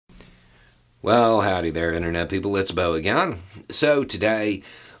Well, howdy there, Internet people. It's Bo again. So, today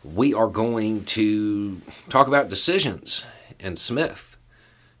we are going to talk about decisions and Smith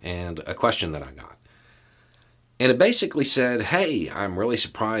and a question that I got. And it basically said, hey, I'm really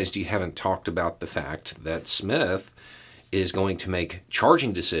surprised you haven't talked about the fact that Smith is going to make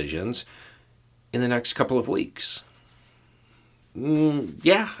charging decisions in the next couple of weeks.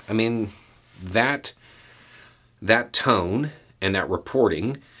 Yeah, I mean, that tone and that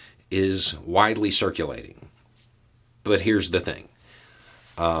reporting is widely circulating. But here's the thing.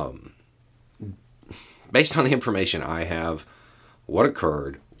 Based on the information I have, what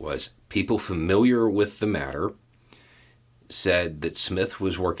occurred was people familiar with the matter said that Smith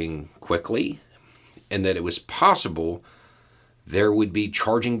was working quickly and that it was possible there would be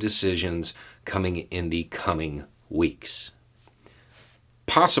charging decisions coming in the coming weeks.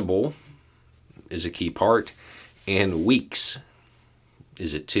 Possible is a key part, and weeks.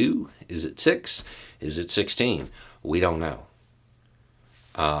 Is it 2? Is it 6? Is it 16? We don't know.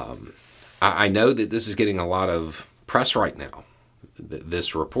 I know that this is getting a lot of press right now,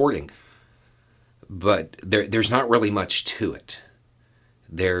 this reporting, but there's not really much to it.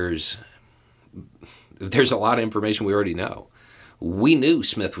 There's a lot of information we already know. We knew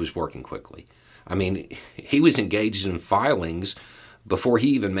Smith was working quickly. I mean, he was engaged in filings before he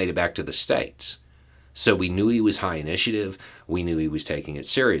even made it back to the States. So we knew he was high initiative. We knew he was taking it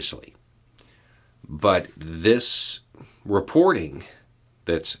seriously. But this reporting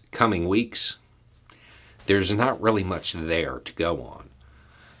that's coming weeks, there's not really much there to go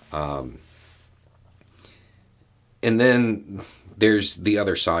on. And then there's the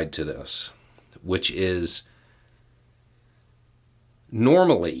other side to this, which is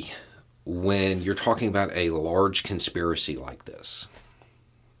normally when you're talking about a large conspiracy like this,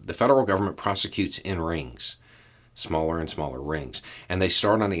 the federal government prosecutes in rings, smaller and smaller rings, and they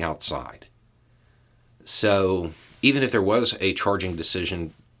start on the outside. So even if there was a charging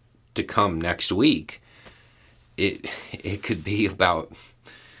decision to come next week, it could be about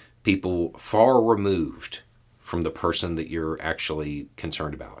people far removed from the person that you're actually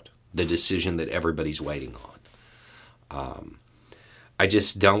concerned about, the decision that everybody's waiting on. I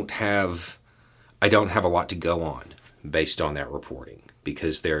don't have a lot to go on based on that reporting,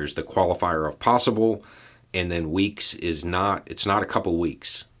 because there's the qualifier of possible, and then weeks it's not a couple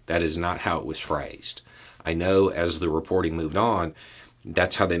weeks. That is not how it was phrased. I know as the reporting moved on,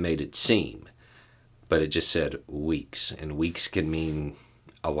 that's how they made it seem, but it just said weeks, and weeks can mean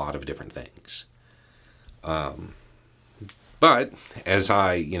a lot of different things. But as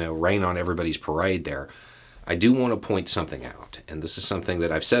I, rain on everybody's parade there, I do want to point something out, and this is something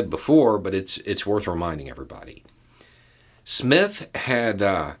that I've said before, but it's worth reminding everybody. Smith had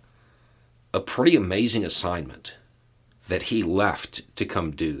a pretty amazing assignment that he left to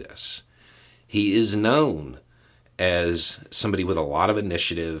come do this. He is known as somebody with a lot of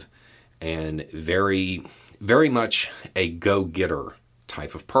initiative and very, very much a go-getter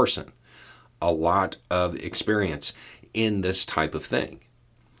type of person. A lot of experience in this type of thing.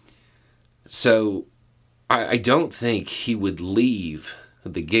 So I don't think he would leave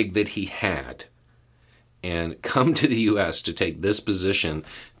the gig that he had and come to the U.S. to take this position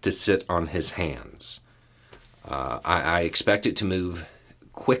to sit on his hands. I expect it to move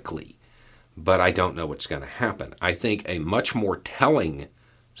quickly, but I don't know what's going to happen. I think a much more telling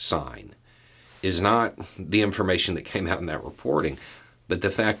sign is not the information that came out in that reporting, but the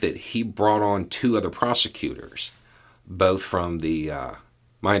fact that he brought on 2 other prosecutors, both from the,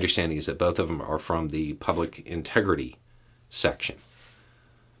 my understanding is that both of them are from the public integrity section.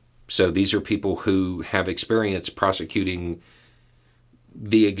 So these are people who have experience prosecuting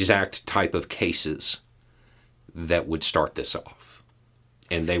the exact type of cases that would start this off.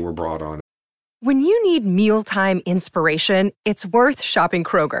 And they were brought on. When you need mealtime inspiration, it's worth shopping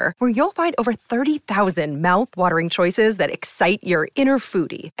Kroger, where you'll find over 30,000 mouth-watering choices that excite your inner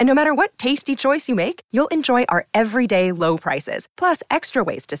foodie. And no matter what tasty choice you make, you'll enjoy our everyday low prices, plus extra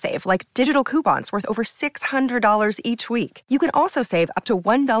ways to save, like digital coupons worth over $600 each week. You can also save up to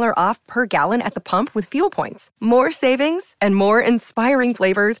 $1 off per gallon at the pump with fuel points. More savings and more inspiring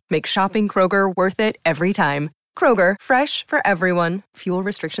flavors make shopping Kroger worth it every time. Kroger, fresh for everyone. Fuel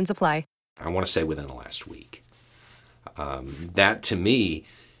restrictions apply. I want to say within the last week. That to me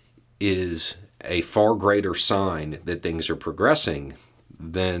is a far greater sign that things are progressing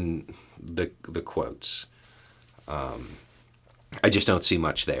than the quotes. I just don't see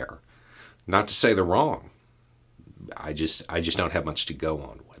much there. Not to say they're wrong. I just don't have much to go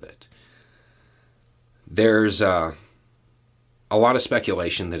on with it. There's a lot of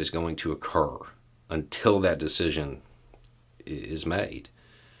speculation that is going to occur until that decision is made.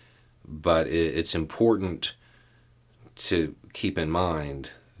 But it's important to keep in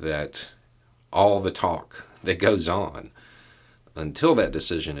mind that all the talk that goes on until that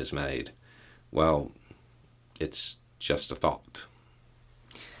decision is made, well, it's just a thought.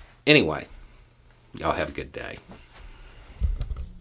 Anyway, y'all have a good day.